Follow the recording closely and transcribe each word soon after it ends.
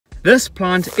This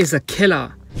plant is a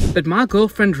killer, but my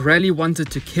girlfriend really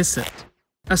wanted to kiss it.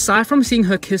 Aside from seeing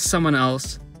her kiss someone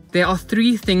else, there are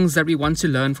 3 things that we want to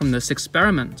learn from this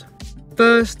experiment.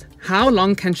 First, how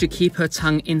long can she keep her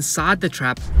tongue inside the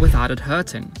trap without it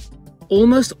hurting?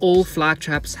 Almost all fly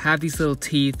traps have these little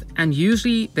teeth, and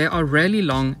usually they are really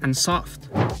long and soft.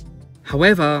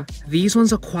 However, these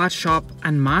ones are quite sharp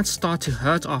and might start to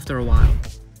hurt after a while.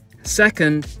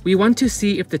 Second, we want to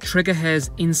see if the trigger hairs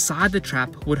inside the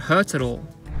trap would hurt at all.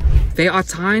 They are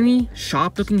tiny,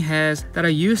 sharp-looking hairs that are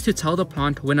used to tell the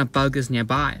plant when a bug is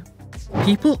nearby.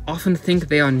 People often think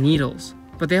they are needles,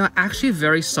 but they are actually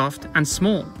very soft and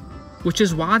small, which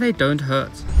is why they don't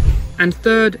hurt. And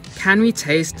third, can we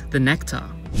taste the nectar?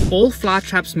 All fly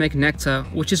traps make nectar,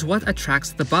 which is what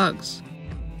attracts the bugs.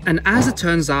 And as it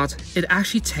turns out, it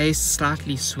actually tastes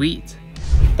slightly sweet.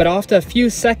 But after a few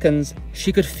seconds,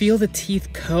 she could feel the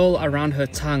teeth curl around her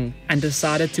tongue and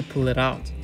decided to pull it out.